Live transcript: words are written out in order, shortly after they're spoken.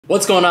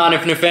What's going on,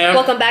 Infinite Fam?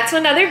 Welcome back to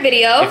another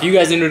video. If you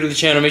guys are new to the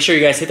channel, make sure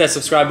you guys hit that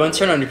subscribe button,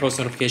 turn on your post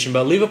notification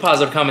bell, leave a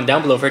positive comment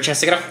down below for a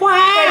chance to get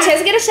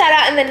a shout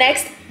out in the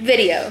next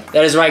video.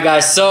 That is right,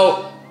 guys.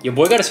 So, your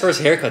boy got his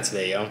first haircut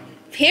today, yo.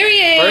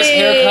 Period. First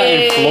haircut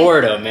in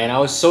Florida, man. I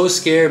was so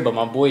scared, but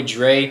my boy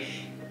Dre,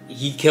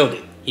 he killed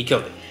it. He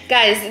killed it.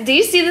 Guys, do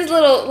you see this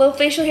little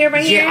facial hair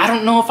right here? Yeah, I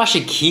don't know if I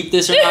should keep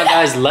this or not,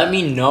 guys. Let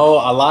me know.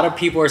 A lot of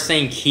people are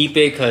saying keep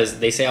it because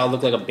they say I'll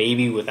look like a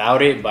baby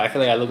without it, but I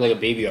feel like I look like a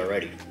baby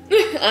already.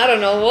 I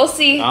don't know. We'll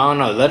see. I don't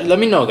know. Let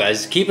me know,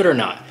 guys. Keep it or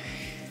not.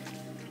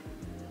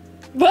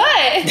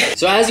 But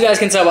so as you guys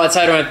can tell by the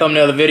title and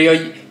thumbnail of the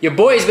video, your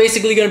boy is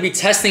basically going to be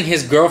testing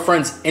his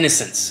girlfriend's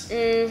innocence.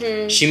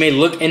 She may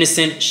look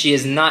innocent. She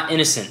is not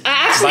innocent.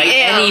 I actually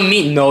am. By any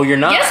means. No, you're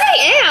not. Yes,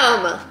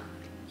 I am.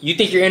 You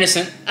think you're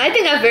innocent? I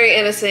think I'm very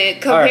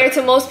innocent compared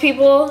to most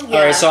people. Yeah.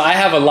 All right, so I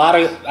have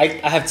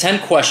I have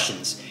 10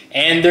 questions,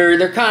 and they're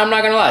kind of, I'm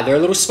not gonna lie, they're a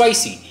little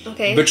spicy.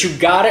 Okay. But you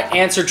gotta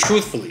answer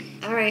truthfully.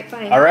 All right,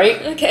 fine. All right.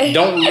 Okay.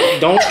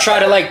 Don't try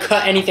to like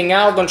cut anything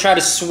out. Don't try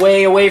to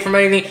sway away from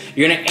anything.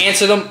 You're gonna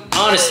answer them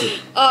honestly.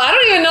 Oh, I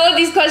don't even know what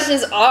these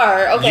questions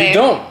are. Okay. You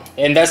don't,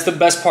 and that's the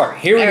best part.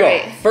 Here we go.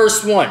 Right.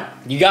 First one.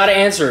 You gotta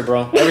answer it,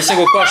 bro. Every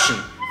single question.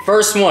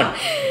 First one.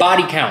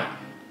 Body count.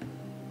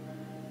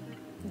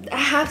 I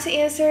have to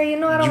answer. You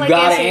know I don't like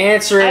answering. You gotta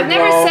answer it, I've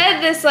never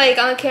said this like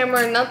on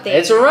camera or nothing.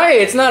 It's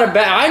alright. It's not a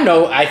bad. I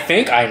know. I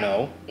think I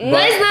know. No,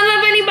 it's none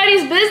of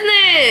anybody's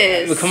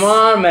business. Come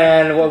on,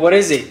 man. What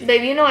is it?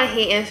 Babe, you know I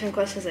hate answering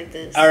questions like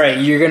this. Alright,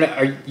 are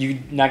you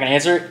not gonna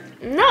answer it?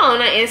 No, I'm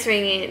not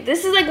answering it.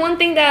 This is like one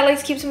thing that I like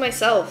to keep to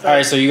myself. Like,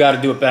 alright, so you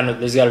gotta do a penalty.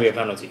 There's gotta be a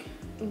penalty.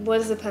 What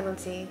is the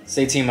penalty?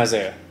 Say Team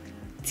Isaiah.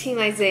 Team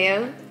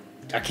Isaiah?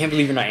 I can't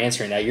believe you're not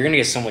answering that. You're gonna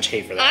get so much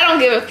hate for that. I don't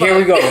give a fuck. Here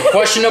we go.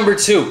 Question number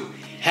 2.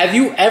 Have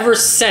you ever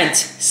sent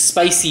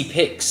spicy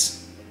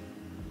pics?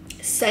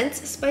 Sent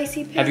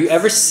spicy pics? Have you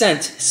ever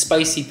sent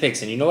spicy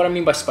pics? And you know what I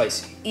mean by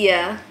spicy?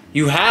 Yeah.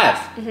 You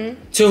have?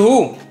 To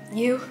who?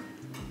 You.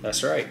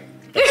 That's right.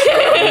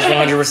 That is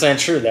 100%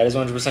 true. That is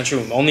 100%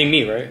 true. Only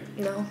me, right?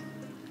 No.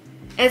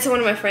 And to one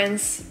of my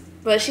friends.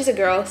 But she's a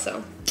girl,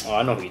 so. Oh,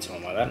 I know who you're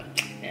talking about.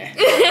 That.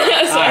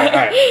 Yeah. all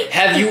right.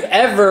 Have you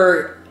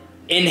ever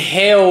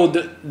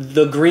inhaled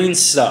the green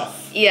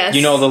stuff? Yes.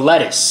 You know, the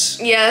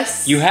lettuce?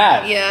 Yes. You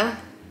have? Yeah.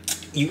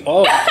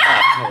 Oh,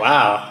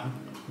 wow.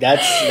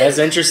 That's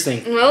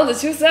interesting. Well, the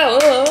truth's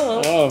out.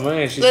 Oh,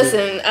 man.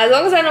 Listen, as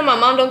long as I know my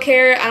mom don't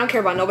care, I don't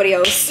care about nobody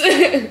else.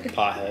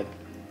 Pothead.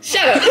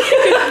 Shut up.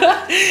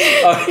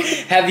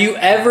 Have you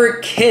ever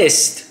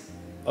kissed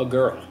a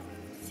girl?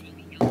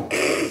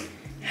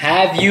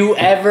 Have you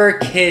ever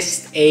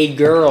kissed a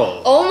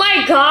girl? Oh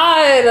my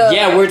god.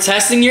 Yeah, we're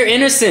testing your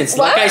innocence.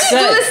 Why like I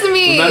said. do this to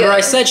me? Remember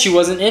I said she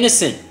wasn't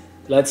innocent.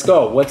 Let's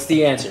go. What's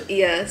the answer?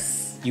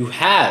 Yes. You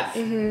have?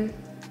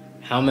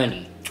 How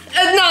many?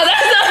 No,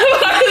 that's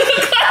not part of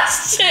the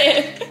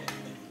question.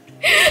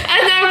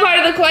 That's not part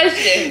of the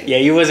question. Yeah,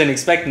 you wasn't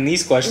expecting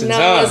these questions, no,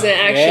 huh? I wasn't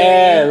actually.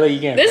 Yeah, look, you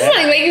getting This is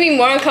like making me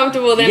more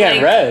uncomfortable than you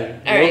like.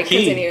 red. Alright,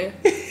 continue.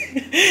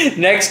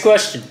 Next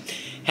question.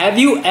 Have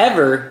you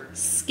ever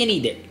skinny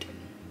dipped?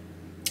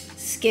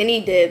 Skinny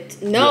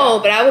dipped?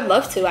 No, but I would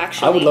love to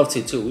actually. I would love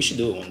to too. We should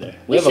do it one day.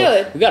 We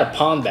should. We got a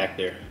pond back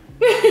there.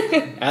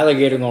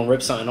 Alligator gonna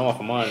rip something off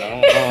of mine. I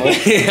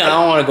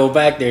don't want to go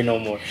back there no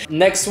more.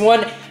 Next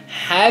one.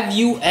 Have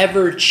you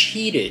ever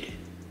cheated?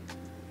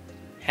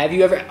 Have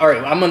you ever? All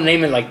right, I'm gonna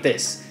name it like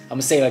this. I'm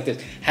gonna say it like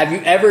this. Have you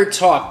ever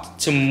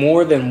talked to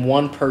more than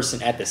one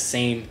person at the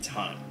same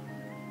time?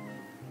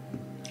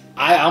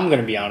 I'm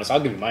gonna be honest. I'll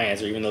give you my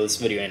answer, even though this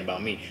video ain't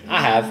about me. I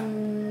have.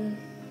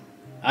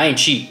 I ain't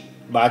cheat,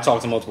 but I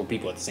talk to multiple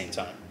people at the same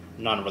time.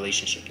 I'm not in a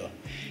relationship though.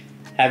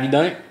 Have you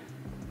done it?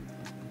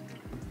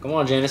 Come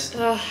on, Janice.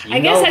 I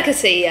guess I could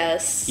say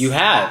yes. You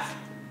have?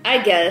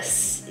 I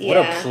guess, yeah. What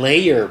a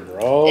player,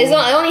 bro. It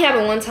only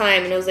happened one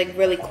time, and it was, like,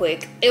 really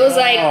quick. It was,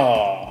 like,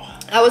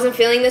 I wasn't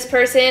feeling this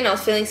person. I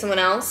was feeling someone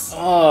else.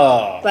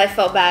 But I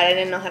felt bad. I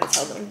didn't know how to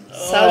tell them.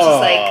 So I was just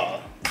like,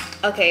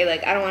 okay,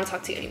 like, I don't want to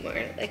talk to you anymore.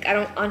 Like,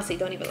 I honestly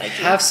don't even like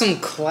you. Have some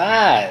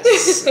class.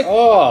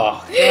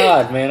 Oh,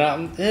 God, man.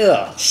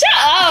 Shut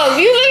up.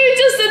 You literally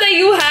just said that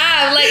you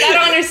have. Like, I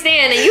don't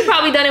understand. And you've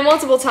probably done it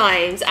multiple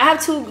times. I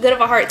have too good of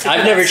a heart to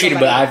I've never cheated,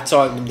 but I've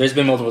talked. There's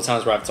been multiple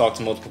times where I've talked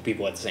to multiple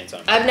people at the same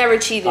time. I've never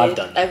cheated. I've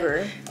done that.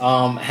 Ever.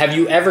 Have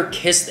you ever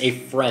kissed a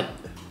friend?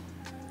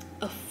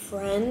 A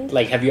friend?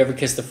 Like, have you ever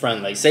kissed a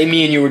friend? Like, say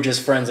me and you were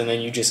just friends and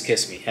then you just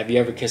kissed me. Have you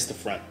ever kissed a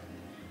friend?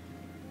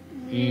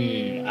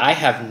 I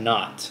have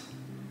not.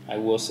 I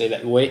will say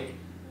that. Wait.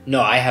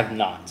 No, I have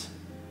not.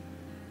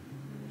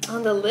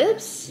 On the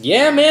lips?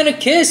 Yeah, man, a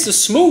kiss, a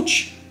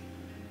smooch.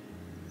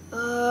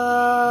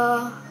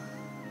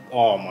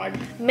 Oh my.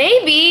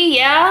 Maybe,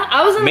 yeah.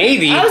 I was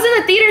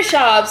in a theater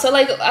shop, so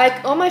like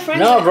all my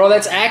friends. No, bro,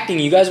 that's acting.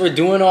 You guys were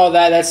doing all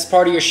that. That's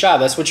part of your shop.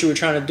 That's what you were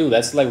trying to do.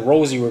 That's like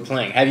roles you were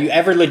playing. Have you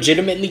ever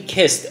legitimately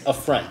kissed a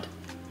friend?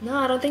 No,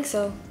 I don't think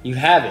so. You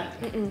haven't?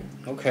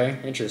 Okay,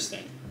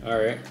 interesting. All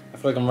right. I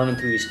feel like I'm running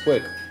through these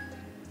quick.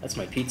 That's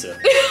my pizza.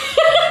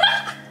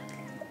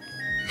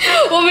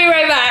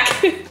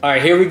 All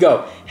right, here we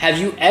go. Have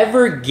you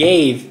ever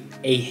gave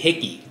a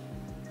hickey?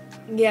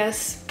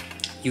 Yes.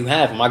 You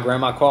have. My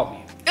grandma caught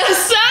me.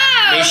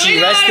 Stop! May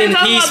she rest in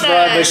peace,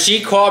 bro. But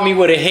she caught me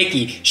with a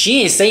hickey.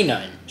 She ain't say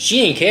nothing.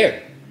 She ain't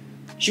care.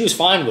 She was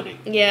fine with it.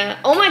 Yeah.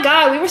 Oh my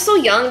god, we were so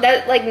young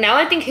that like now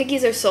I think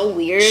hickeys are so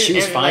weird she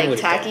was and fine like with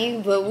tacky.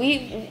 It, but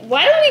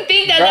why do we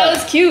think that that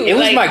was cute? It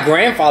was my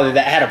grandfather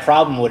that had a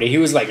problem with it. He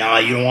was like, "Nah,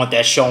 you don't want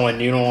that showing.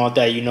 You don't want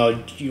that. You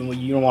know,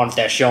 you don't want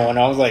that showing."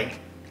 I was like,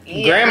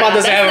 "Grandma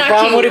doesn't have a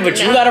problem with it, but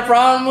you got a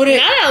problem with it."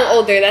 Now that I'm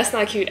older, that's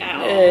not cute at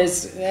all.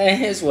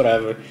 It's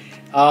whatever.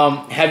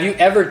 Have you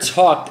ever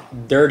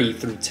talked dirty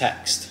through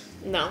text?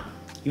 No.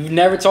 You've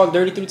never talked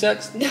dirty through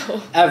text?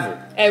 No.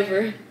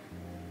 Ever.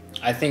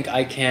 I think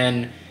I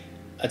can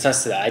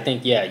attest to that. I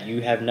think, yeah,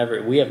 we have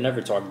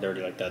never talked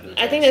dirty like that.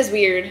 I think that's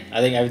weird.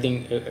 I think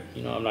everything,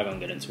 I'm not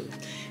going to get into it.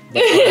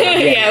 But,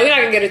 yeah, we're not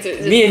going to get into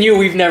it. Me and you,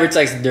 we've never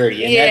texted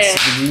dirty. And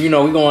that's, we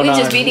going on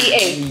just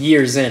BDA.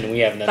 Years in, we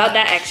haven't done about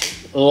that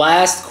action.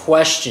 Last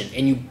question,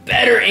 and you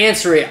better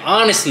answer it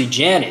honestly,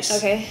 Janice.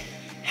 Okay.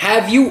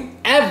 Have you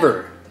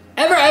ever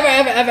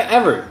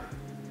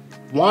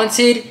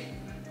wanted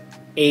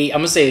I'm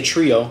going to say a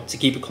trio, to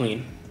keep it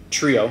clean.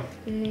 Trio.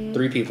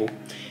 3 people.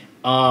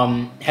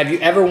 Have you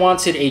ever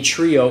wanted a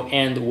trio,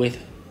 and with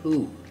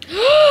who?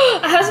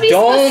 It has to be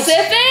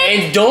specific.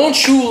 And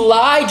don't you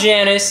lie,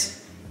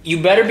 Janice.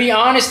 You better be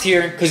honest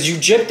here, because you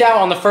gypped out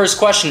on the first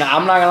question.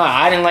 I'm not gonna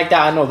lie, I didn't like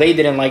that. I know they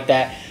didn't like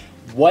that.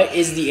 What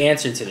is the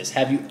answer to this?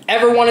 Have you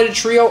ever wanted a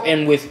trio,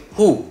 and with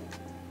who?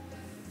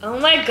 Oh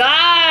my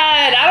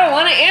god, I don't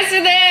want to answer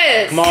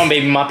this. Come on,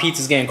 baby, my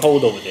pizza's getting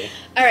cold over there.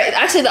 All right,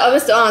 actually, the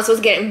oven's still on, so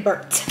it's getting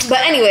burnt. But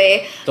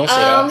anyway, don't say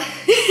that.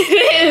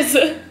 It is.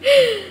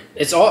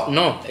 It's all it's on.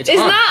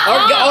 Not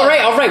on.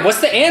 All right. What's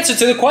the answer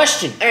to the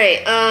question? All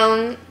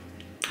right.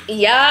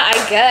 Yeah,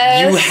 I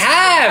guess. You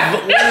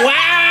have.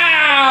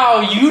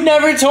 Wow. You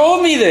never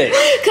told me this.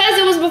 Cause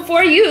it was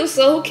before you,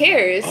 so who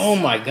cares? Oh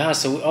my god.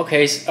 So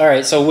okay. All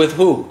right. So with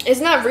who?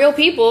 It's not real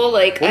people.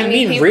 Like what do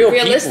you mean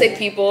realistic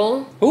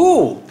people.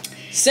 Who?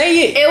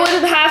 Say it. It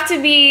would have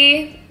to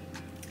be.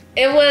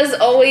 It was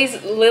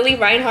always Lily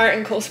Reinhart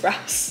and Cole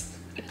Sprouse.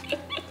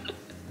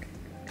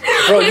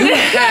 Bro, you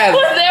have...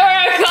 There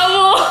were a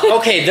couple.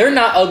 Okay, they're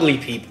not ugly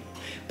people.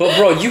 But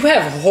bro, you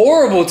have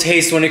horrible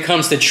taste when it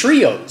comes to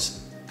trios.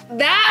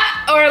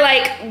 That or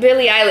like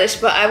Billie Eilish,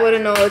 but I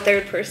wouldn't know a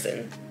third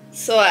person.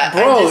 So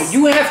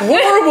you have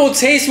horrible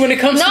taste when it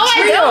comes to trios.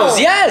 I don't.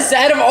 Yes,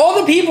 out of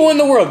all the people in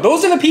the world,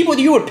 those are the people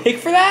that you would pick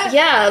for that?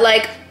 Yeah,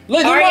 like...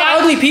 Look, they're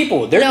not ugly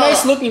people. They're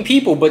nice looking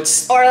people,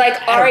 but... Or like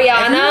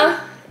Ariana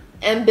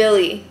and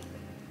Billie.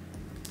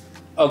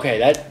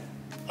 Okay,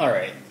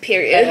 alright.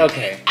 Period.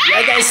 Okay.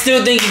 I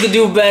still think you could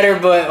do better,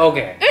 but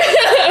okay.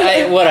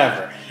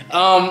 Whatever.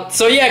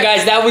 So yeah,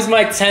 guys, that was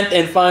my 10th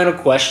and final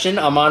question.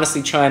 I'm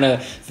honestly trying to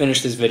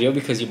finish this video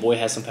because your boy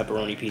has some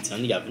pepperoni pizza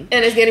in the oven.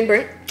 And it's getting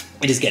burnt.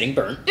 It is getting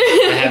burnt.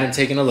 I haven't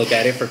taken a look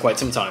at it for quite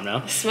some time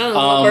now. It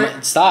smells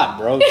burnt. Stop,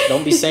 bro.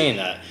 Don't be saying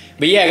that.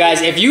 But yeah,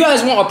 guys, if you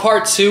guys want a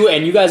part 2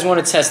 and you guys want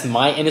to test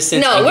my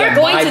innocence, no, we're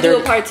going to do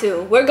a part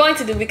 2. We're going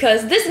to do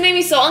because this made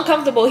me so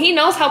uncomfortable. He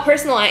knows how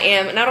personal I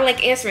am, and I don't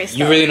like answering stuff.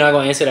 You really not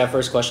gonna answer that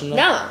first question though?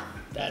 No.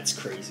 That's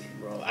crazy,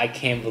 bro. I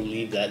can't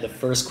believe that. The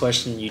first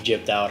question you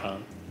gypped out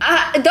on.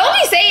 Don't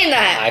be saying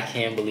that. I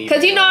can't believe it.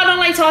 Because you know I don't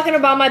like talking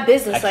about my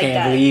business like that. I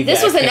can't believe it.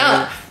 This was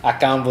enough. I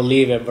can't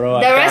believe it,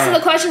 bro. The rest of the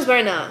questions were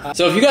enough.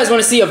 So if you guys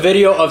want to see a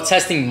video of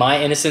testing my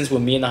innocence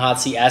with me in the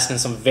hot seat, asking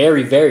some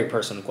very, very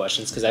personal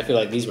questions, because I feel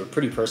like these were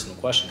pretty personal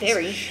questions.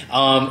 Very.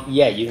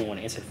 Yeah, you didn't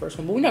want to answer the first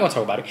one, but we're not going to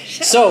talk about it.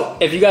 So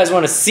if you guys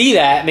want to see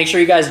that, make sure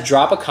you guys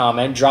drop a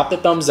comment, drop the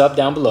thumbs up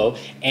down below.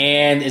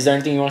 And is there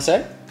anything you want to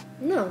say?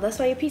 No, that's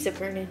why your pizza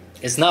burning.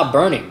 It's not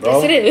burning,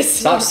 bro. Yes, it is.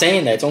 Stop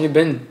saying that. It's only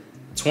been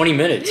 20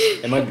 minutes.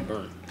 It might be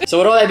burned. So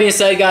with all that being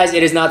said, guys,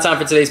 it is now time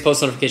for today's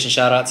post notification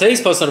shout out.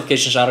 Today's post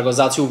notification shout out goes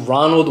out to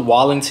Ronald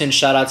Wallington.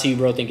 Shout out to you,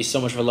 bro. Thank you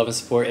so much for love and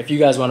support. If you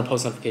guys want a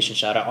post notification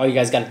shout out, all you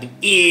guys got to do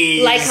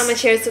is like, comment,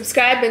 share,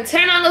 subscribe, and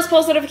turn on those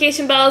post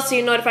notification bells so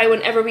you're notified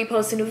whenever we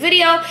post a new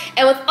video.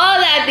 And with all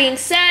that being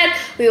said,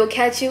 we will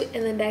catch you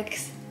in the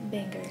next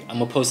banger. I'm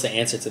gonna post the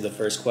answer to the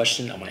first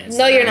question. I'm gonna answer.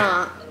 No, you're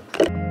not.